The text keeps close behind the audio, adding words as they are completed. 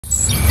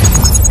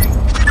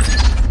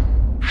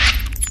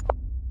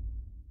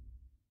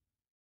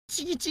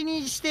チギチ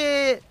にし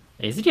て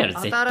エズリアル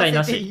絶対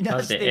なし。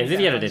マジでエズ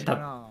リアルで戦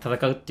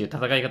うっていう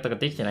戦い方が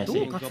できてない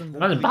し、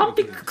マジでバン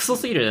ピッククソ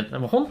すぎる。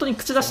もう本当に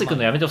口出してくる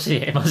のやめてほし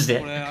い。マジ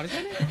で。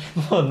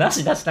もうな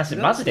しなしなし、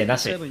マジでな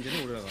し。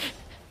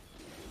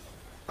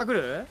あ、来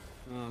る？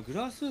グ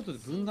ラスルートで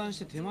分断し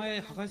て手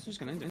前破壊するし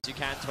かないんだよ。You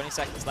can, 20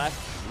 seconds left.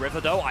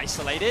 River though,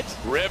 isolated.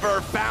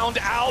 River found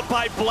out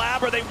by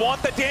Blabber. They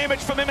want the damage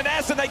from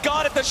M&S and they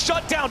got it. The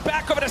shutdown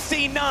back over to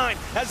C9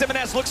 as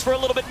M&S looks for a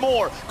little bit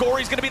more.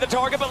 Gory's going to be the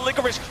target, but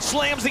Licorice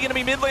slams the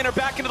enemy mid laner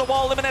back into the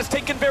wall. M&S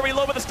taken very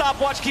low with the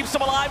stopwatch, keeps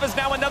him alive as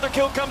now another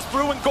kill comes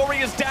through and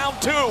Gory is down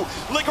too.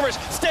 Licorice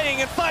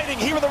staying and fighting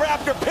here in the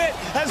Raptor pit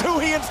as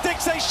Huhi and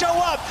Stixay show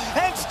up.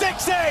 And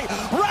Stixay,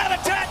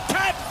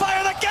 rat-a-tat-tat,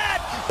 fire the cat!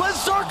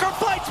 Berserker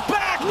fights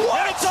back,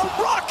 and it's a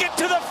rocket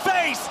to the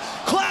face!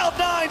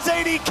 Cloud9's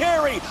AD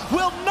carry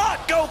will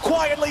not go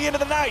quietly into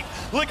the night.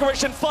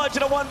 Licorice and Fudge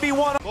in a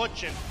 1v1.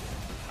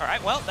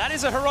 Alright, well, that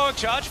is a heroic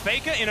charge.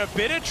 Faker in a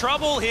bit of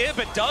trouble here,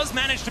 but does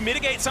manage to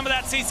mitigate some of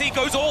that CC.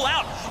 Goes all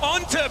out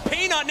onto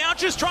Peanut, now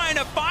just trying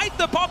to fight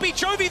the Poppy.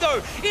 Chovy,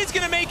 though, is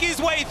going to make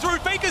his way through.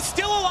 Faker's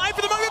still alive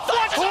for the moment.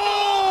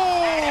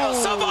 And he'll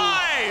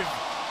survive!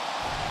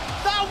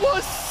 That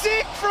was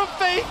sick from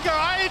Faker!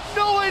 I had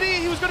no idea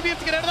he was going to be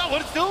able to get out of that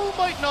one. Still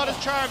might not, his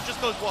charm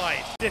just goes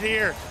wide.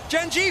 Here.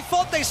 Gen G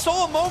thought they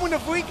saw a moment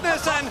of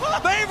weakness and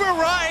they were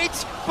right,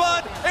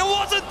 but it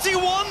wasn't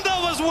T1 that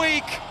was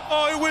weak.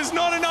 Oh, it was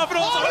not enough at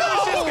all.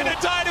 He's just going to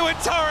die to a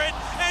turret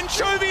and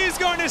Chovy is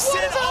going to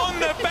sit on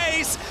the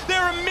base. There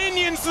are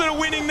minions that are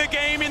winning the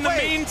game in the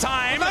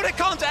meantime. But it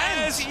can't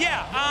end.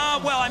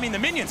 Well, I mean, the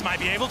minions might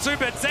be able to,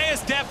 but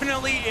Zeus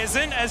definitely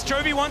isn't, as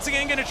Chovy once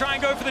again going to try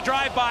and go for the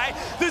drive-by.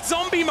 The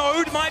zombie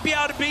mode might be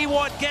able to be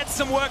what gets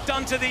some work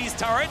done to these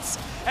turrets.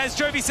 As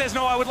Chovy says,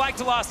 no, I would like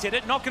to last hit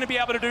it. Not going to be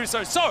able to do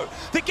so. So,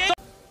 the game...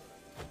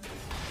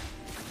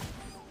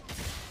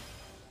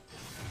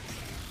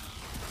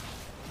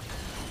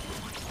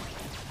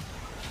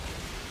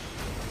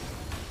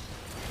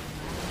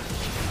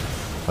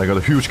 I got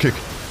a huge kick.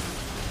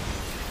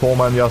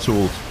 4-man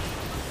Yasuo ult.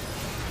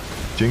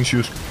 Jinx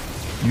use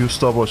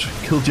stopwatch.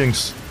 Kill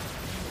Jinx.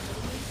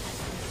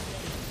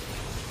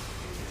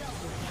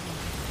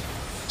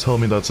 Tell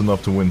me that's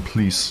enough to win,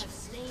 please.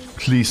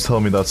 Please tell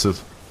me that's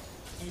it.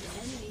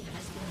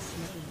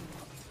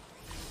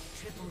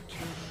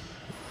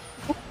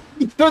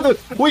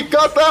 We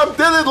goddamn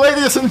did it,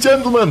 ladies and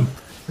gentlemen!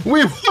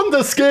 We won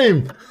this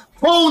game!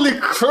 Holy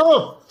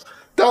crap!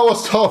 That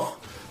was tough.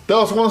 That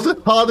was one of the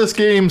hardest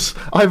games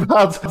I've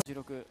had.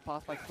 16パ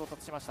ースパイク到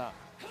達しました。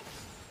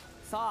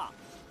さあ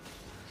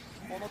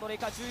このドレイ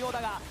カー重要だ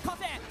が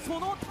風そ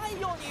の太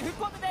陽に吹っ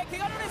込んでて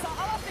怪我のレースを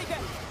合わせていく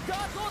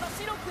がどうだ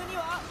白くに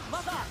は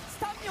まだス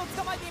タンミを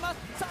捕まえていま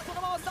す。さあそ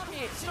のままスタン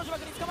ミ白呪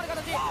縛に捕まる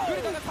形フ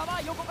ルカがカバ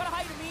ー横から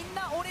入るみん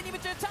な俺に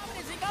夢中チャーム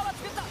で時間は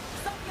作った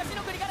スタンミが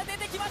白くにから出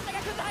てきましたが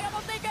クンタハが持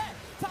っていく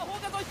さあフォ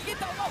ーカスを引き切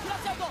った音フラ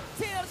ッシュアウト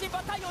聖なる審判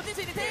太陽自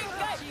身で展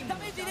開ダ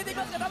メージ入れてい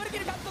ますがダブルキ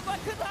ル獲得は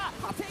クンタ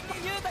ハ宣言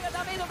雄太が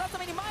ダメージを出す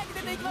ために前に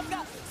出ていきます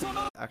がそ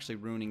の actually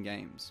ruining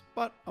games.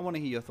 But I want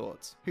to hear your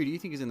thoughts. Who do you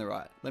think is in the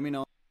right? Let me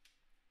know.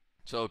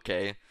 So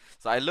okay,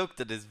 so I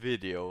looked at this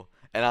video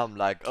and I'm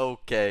like,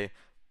 okay,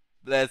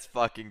 let's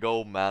fucking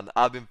go, man.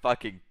 I've been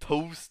fucking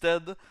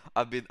toasted.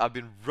 I've been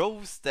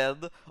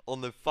roasted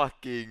on the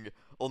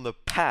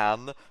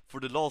pan for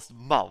the last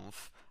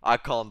month. I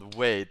can't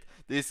wait.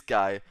 This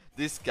guy,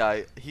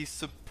 his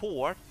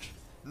support,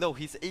 no,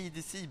 his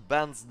ADC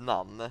bans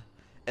none,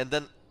 and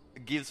then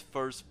gives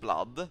first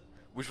blood,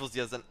 which was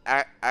just an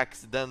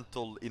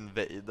accidental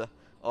invade.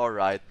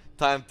 Alright,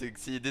 time to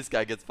see this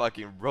guy gets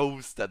fucking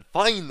roasted.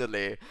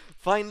 Finally!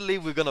 Finally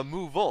we're gonna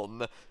move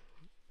on.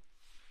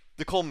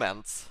 The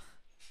comments.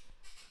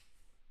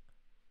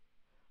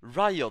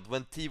 Riot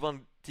when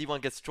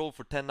T1 gets trolled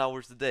for 10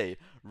 hours a day.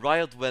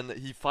 Riot when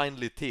he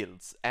finally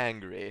tilts.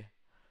 Angry.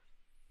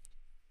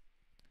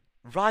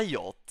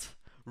 Riot!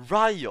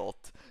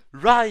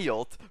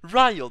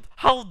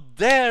 How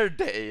dare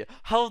they?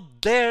 How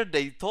dare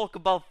they talk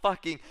about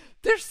fucking...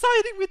 They're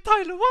siding with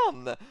Tyler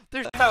 1!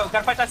 They're... Eu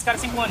quero fightar esse cara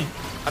sem clone.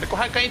 Para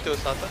correr cá então,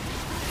 tá?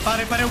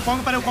 Parei o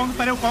Kong.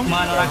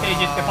 Mano, eu não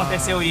acredito que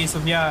aconteceu isso,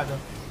 viado.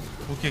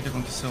 O que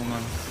aconteceu,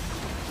 mano?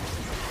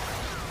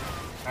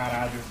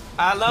 Caralho.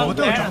 A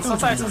lanterna, só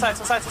sai.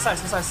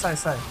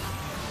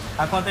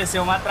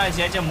 Aconteceu uma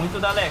tragédia muito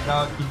da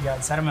legal aqui,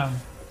 viado. Sério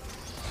mesmo.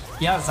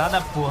 Que azar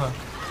da porra.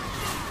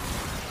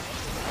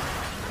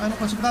 Ah, eu não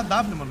consigo dar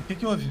W, mano. O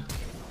que houve?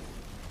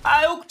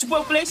 Ah, eu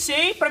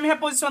flechei pra me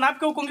reposicionar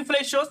porque o Kong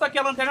flechou, só que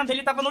a lanterna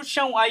dele tava no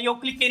chão. Aí eu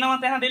cliquei na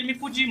lanterna dele e me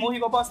fudi, morri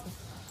igual bosta.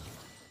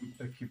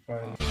 Puta que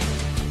pariu.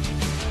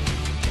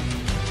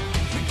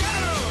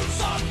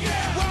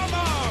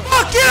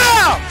 Fuck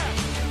yeah!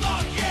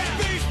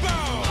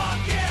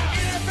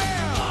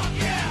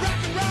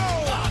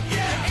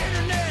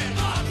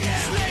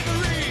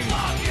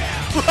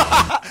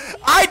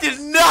 I did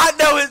not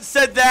know it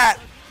said that!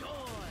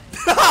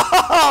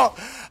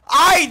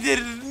 I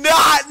did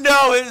not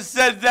know it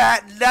said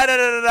that!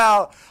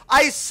 No.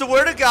 I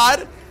swear to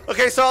God,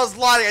 Okay, so I was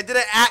lying. I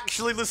didn't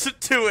actually listen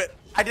to it.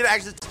 I didn't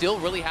actually. Still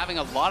really having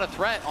a lot of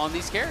threat on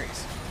these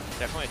carries.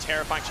 Definitely a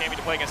terrifying champion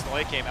to play against in the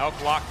late game.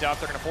 Elk locked up.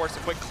 They're going to force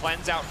a quick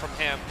cleanse out from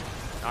him.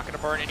 Not going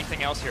to burn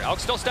anything else here. Elk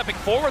still stepping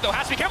forward, though.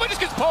 Has to be careful.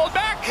 Just gets pulled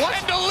back. What?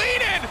 And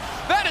deleted.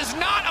 That is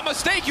not a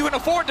mistake you can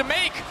afford to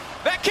make.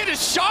 That kid is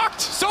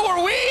shocked. So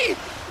are we.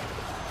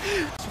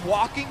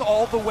 Walking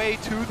all the way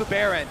to the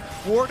Baron.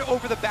 Ward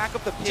over the back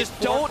of the pit. Just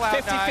don't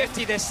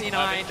 50-50 this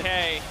C9.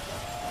 Okay.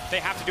 They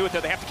have to do it,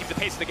 though. They have to keep the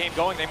pace of the game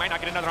going. They might not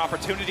get another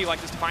opportunity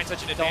like this to find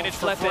such an advantage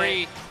for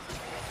free.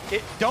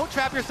 Don't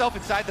trap yourself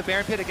inside the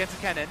Baron pit against a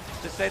cannon.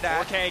 Just say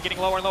that. 4K getting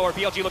lower and lower.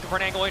 BLG looking for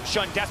an angle in.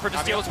 Shun desperate to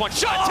steal this one.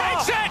 Shun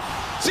takes it!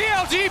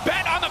 CLG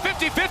bet on the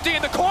 50-50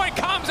 and the coin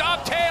comes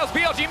up tails.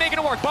 BLG making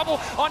it work.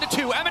 Bubble onto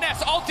 2.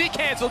 M&S all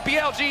decanceled.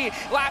 BLG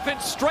laughing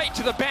straight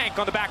to the bank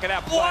on the back of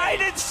that play. Why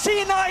did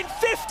C9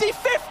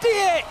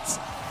 50-50 it?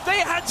 They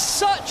had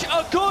such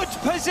a good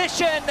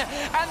position,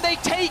 and they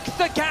take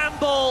the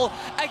gamble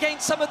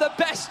against some of the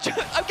best,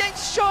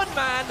 against Shun,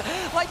 man.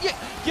 Like,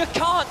 you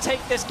can't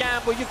take this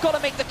gamble. You've got to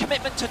make the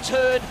commitment to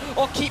turn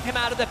or keep him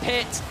out of the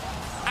pit.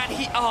 And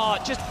he,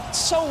 just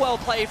so well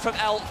played from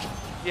Elk.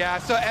 Yeah,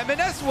 so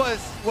M&S was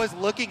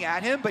looking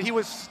at him, but he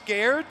was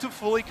scared to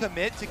fully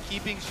commit to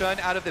keeping Shun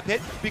out of the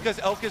pit because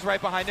Elk is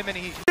right behind him and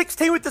he...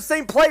 16 with the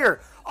same player.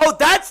 Oh,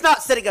 that's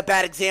not setting a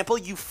bad example,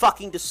 you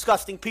fucking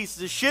disgusting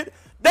pieces of shit.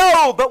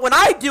 No, but when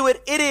I do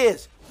it, it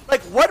is.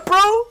 Like, what, bro?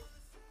 I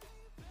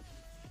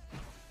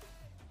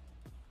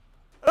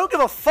don't give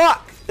a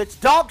fuck. That's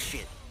dog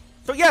shit.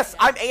 So, yes,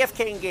 I'm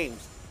AFK in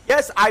games.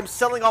 Yes, I'm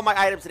selling all my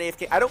items in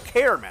AFK. I don't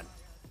care, man.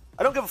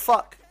 I don't give a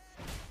fuck.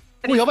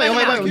 もうやばいや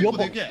ばいやばいや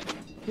ばい。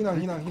避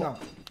難避難避難。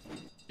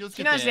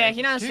避難して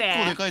避難して。結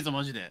構でかいぞ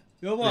マジで。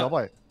や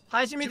ばい。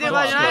配信見てる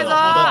場合じゃない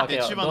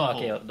ぞ。千葉の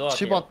方。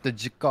千葉って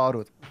実家あ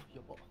る。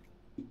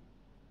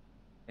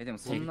でも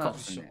そんなね、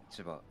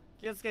千葉。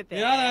気をつけて。い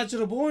やだ、ちょ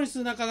っと防音室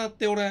の中だっ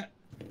て俺。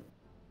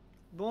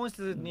防音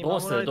室に防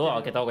音室ドア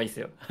開けた方がいいで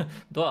すよ。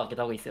ドア開け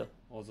た方がいいですよ。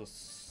あざっ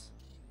す。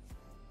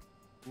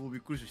おび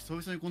っくりした。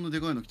久々にこんなで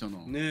かいの来たな。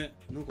ね、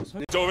なんか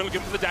最。 Doran looking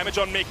for the damage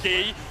on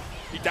Mickey.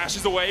 He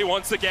dashes away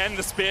once again.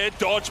 The spear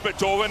dodge, but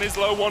Doran is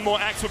low. One more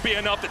axe would be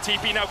enough. The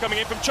TP now coming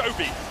in from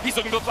Chovy. He's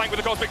looking for the flank with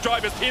the Cosmic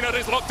Drivers. Peanut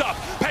is locked up.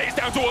 Pays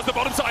down towards the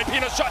bottom side.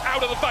 Peanut shut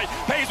out of the fight.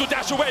 Pays will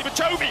dash away, but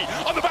Chovy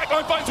on the back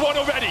line finds one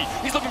already.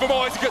 He's looking for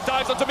more. He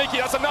dives onto Mickey.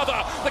 That's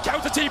another. The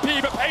counter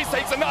TP, but Pays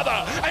takes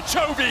another. And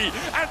Chovy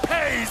and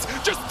Pays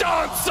just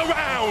dance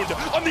around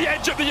on the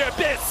edge of the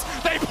abyss.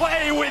 They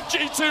play with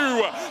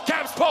G2.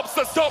 Caps pops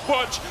the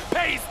stopwatch.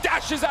 Pays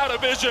dashes out of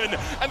vision.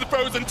 And the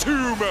frozen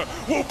tomb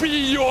will be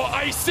your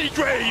icy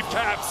grave.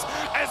 Caps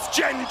as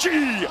Gen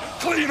G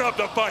clean up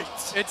the fight.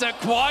 It's a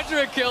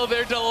quadra kill.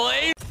 They're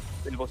delayed.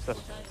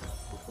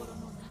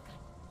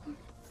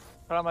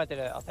 絡まれて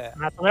る汗。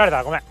止められ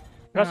た。ごめん。フ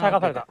ラッシュ剥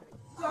がされた。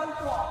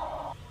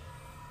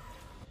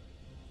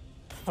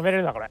止めれ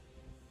るなこれ。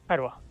帰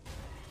るわ。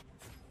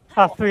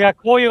さすが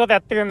こういうことや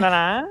ってくんだ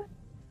な。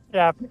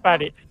やっぱ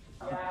り。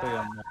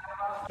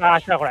あ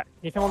あ、来たこれ。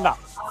偽物だ。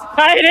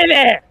帰れ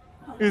ね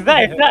え。う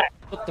ざいうざい。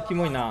ちょっとキ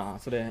モいな、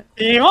それ。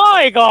キ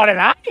モいこれ、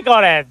なに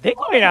これ。デ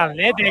コイなん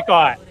ね、デコ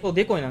イ。そう、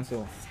デコイなんです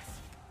よ。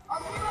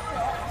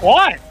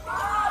おい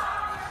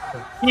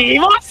キ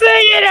モすぎ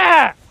る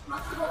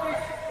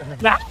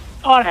な、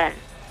これ。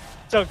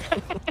ちょ、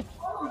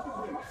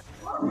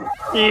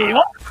キ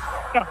モ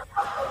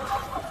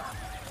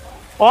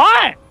おい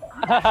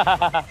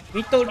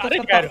ミッドウルト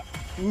使った。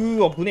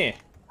うわ、ぶね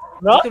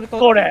え。な、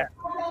これ。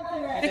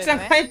テキさん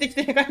帰ってき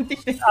て、帰って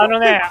きて。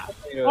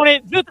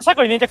俺ずっと車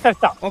庫に粘着され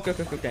てた。オッケーオッ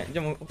ケーオッケー。じ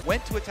ゃあもう。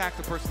Went to attack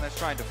the person that's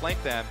trying to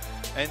flank them,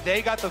 and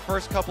they got the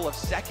first couple of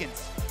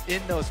seconds in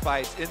those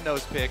fights, in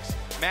those picks.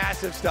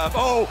 Massive stuff.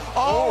 Oh,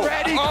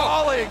 already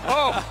calling.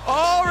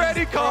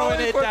 Already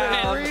calling for the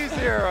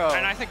 3-0.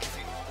 And I think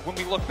when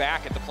we look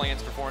back at the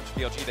plans for Forens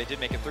from BLG, they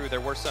did make it through.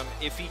 There were some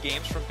iffy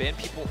games from Ben.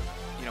 People,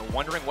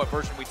 wondering what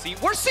version we'd see.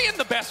 We're seeing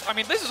the best. I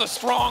mean, this is a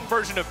strong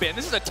version of Ben.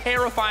 This is a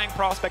terrifying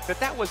prospect.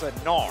 That was a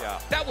gnar. Yeah.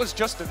 That was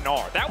just a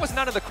gnar. That was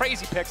none of the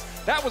crazy picks.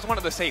 That was one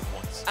of the safe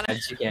ones.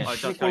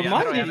 これ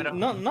マジな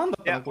んだ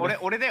ったのこれ。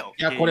俺だよ。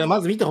いやこれま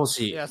ず見てほ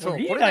しい。いやそうこ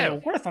れだよ。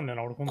怒られたんだよ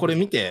な俺。これ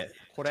見て。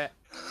これ。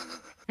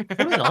こ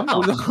れなんだ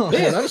何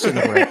してん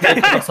のこれ。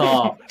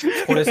さ、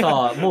これ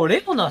さ、もう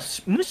レオナ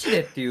無視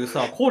でっていう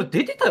さ、これ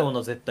出てたよ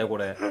な絶対こ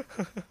れ。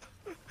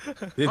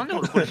なんで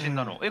俺これ死ん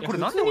だの？これ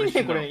なんで俺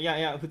死んだの？い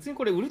や普通に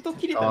これウルト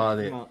切れた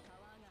の今。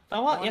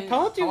タワー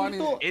中ウル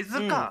ト。エ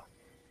ズか。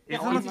エ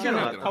ズの力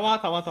だ。タワ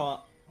ー。タ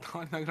ワ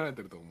ーに投げられ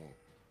てると思う。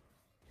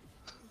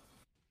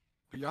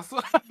安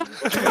は。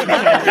嘘でし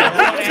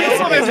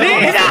ょ。リ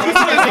ーダー。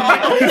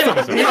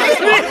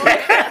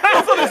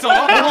嘘でしょ。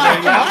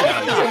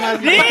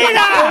リー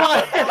ダー。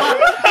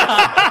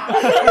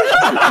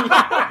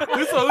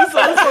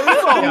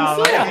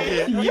嘘。や。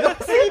ひど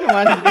すぎる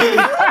マジで。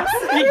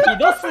ひ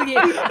どすぎ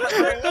る。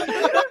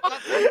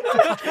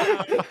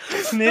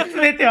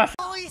熱出てます。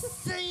もう一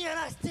戦や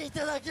らせてい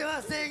ただけ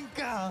ません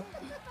か。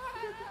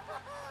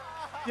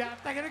や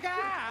ってあげるか。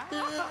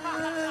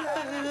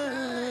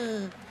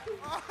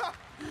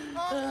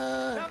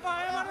やっ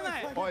ぱ謝らな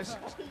い。おい、シ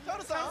ャ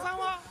ルさん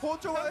は校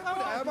長はやっぱ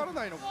り謝ら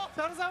ないのか。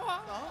シャルさん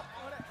は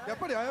やっ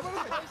ぱり謝らない。し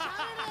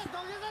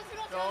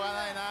ょうが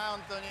ないな、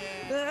本当に。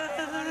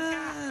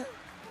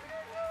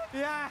い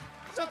や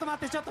ー、ちょっと待っ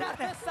て、ちょっと待っ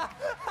て。ちょっ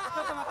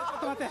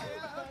と待って。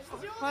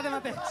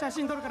待って、写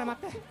真撮るから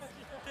待って。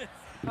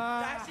写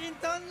真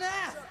撮んな。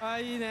あ、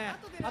いいね。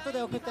後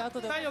で送って、後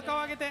で。太陽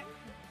顔上げて。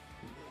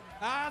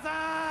あざ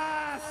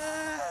ーす。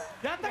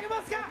やってあげ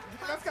ますか。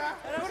ブ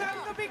ラウ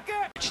ンドピック。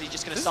Actually,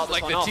 just going to start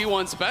like the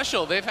T1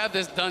 special. They've had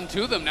this done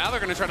to them. Now they're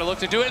going to try to look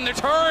to do it in their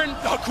turn.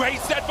 A great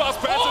steadfast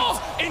presence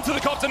into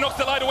the copter, knocks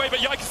the light away, but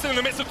Yike is still in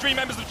the midst of 3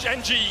 members of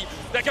Genji.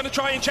 They're going to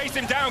try and chase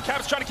him down.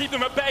 Cap's trying to keep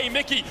them at bay.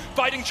 Mickey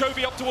fighting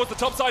Chovy up towards the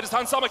top side as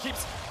Hansama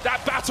keeps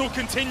that battle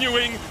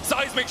continuing.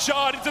 Seismic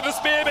shard into the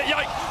spear, but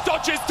Yike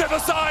dodges to the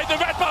side. The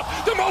red buff,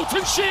 the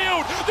molten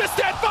shield, the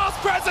steadfast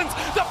presence.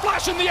 The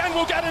flash in the end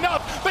will get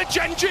enough, but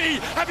Genji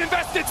have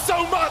invested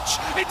so much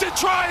into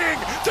trying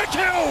to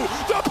kill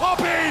the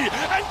Poppy,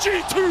 and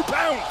G2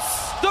 pounce.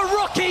 The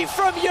rookie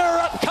from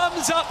Europe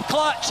comes up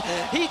clutch.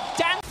 He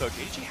danced. So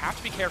GG have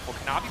to be careful.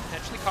 Kanavi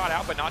potentially caught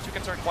out, but not too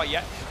concerned quite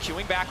yet.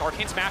 Queuing back,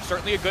 Arcane Smash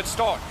certainly a good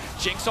start.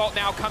 Jinx ult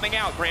now coming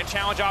out. Grand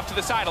Challenge off to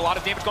the side. A lot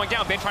of damage going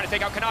down. Ben trying to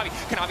take out Kanavi.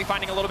 Kanavi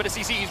finding a little bit of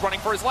CC. He's running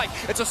for his life.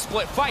 It's a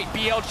split fight.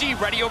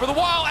 BLG ready over the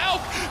wall.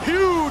 Elk,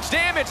 huge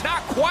damage.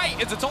 Not quite,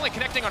 as it's only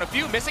connecting on a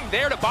few. Missing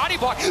there to body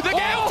block. The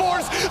Gale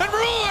Force and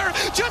Ruler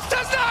just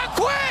does not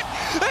quit.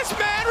 This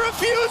man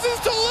refuses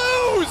to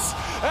lose.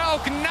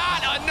 Elk,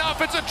 not enough.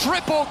 It's a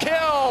triple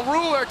kill.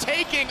 Ruler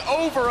taking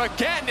over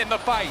again in the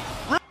fight.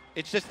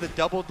 It's just the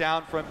double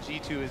down from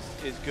G2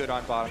 is good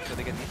on bottom, so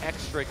they get the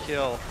extra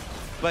kill.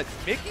 But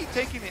Mickey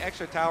taking the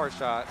extra tower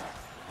shot.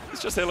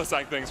 It's just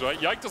Hylissang things, right?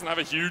 Yike doesn't have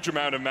a huge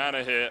amount of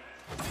mana here.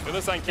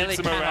 Hylissang keeps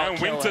him around.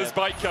 Winter's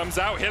bite comes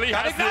out. Hilly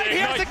has the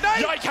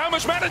ignite. Yike, how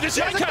much mana does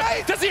Yike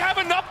have? Does he have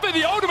enough for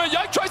the ultimate?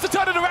 Yike tries to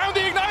turn it around.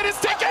 The ignite is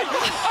ticking. A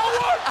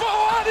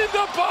 1-for-1 in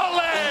the bot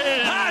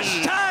lane.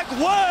 Hashtag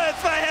word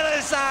for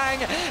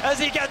Hylissang as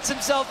he gets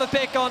himself a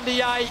pick on the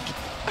Yike.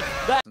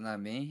 な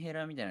メンヘ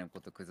ラみたいなこ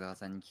とクズハ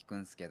さんに聞く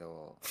んすけ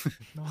ど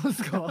なん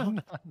すか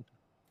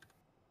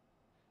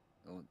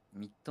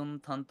ミッドの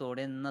担当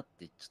俺になっ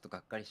てちょっとが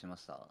っかりしま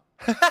した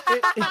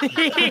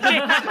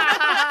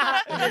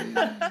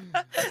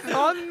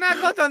そんな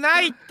こと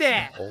ないっ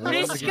て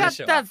嬉しかっ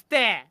たっつっ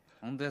て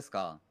本当です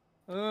か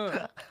う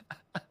ん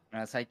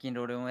最近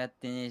ロールもやっ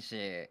てねえ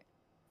し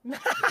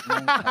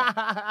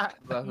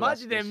マ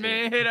ジで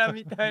メンヘラ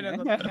みたいな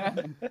こと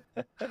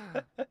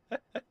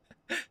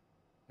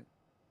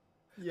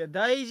いや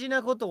大事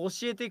なこと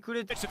教えてく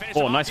れて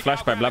Oh, nice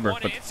flash by Blabber,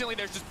 but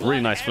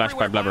really nice flash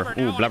by Blabber.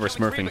 Ooh, Blabber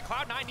smurfing.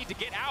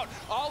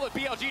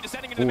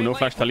 Ooh, no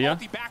flash Talia.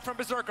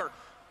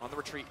 On the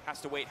retreat, has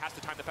to wait, has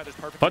to time the feathers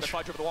perfectly.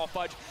 Fudge over the wall,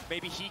 Fudge.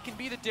 Maybe he can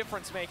be the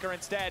difference maker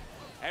instead.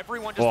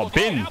 Everyone just looks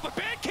Bin. out, but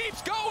Bin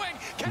keeps going.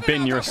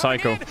 Bin, you're a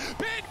psycho.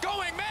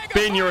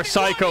 Bin, you're a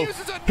psycho.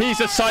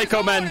 He's a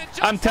psycho, man.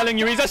 I'm telling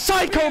you, he's a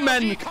psycho,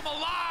 man. Come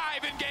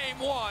alive in game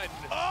 1.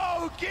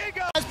 Oh,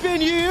 Giga has been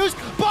used.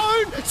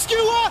 Bone,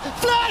 skewer,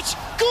 flash.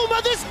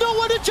 Guma, there's no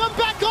one to jump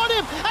back on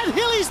him. And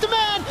Hilly's the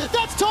man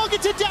that's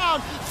targeted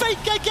down.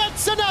 Faker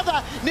gets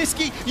another.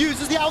 Niski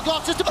uses the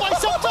Hourglasses to buy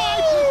some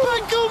time.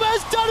 But Guma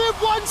has done it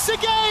once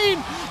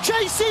again.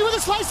 JC with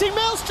a slicing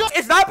maelstrom.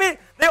 It's not been.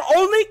 They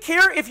only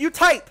care if you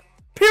type.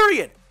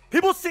 Period.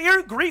 People sit here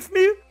and grief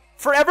me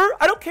forever.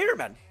 I don't care,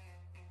 man.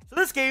 So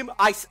this game,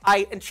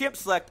 I in champ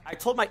select, I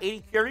told my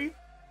AD carry,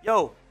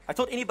 yo, I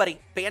told anybody,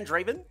 ban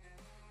Draven.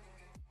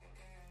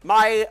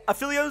 My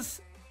affilios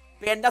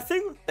ban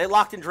nothing. They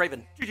locked in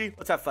Draven. GG,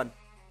 let's have fun.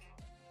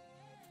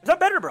 Is that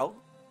better, bro?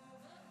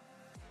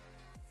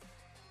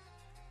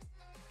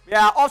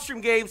 Yeah,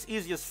 off-stream games,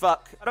 easy as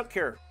fuck. I don't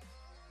care.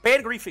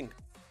 Ban griefing.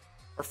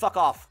 Or fuck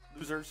off,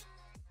 losers.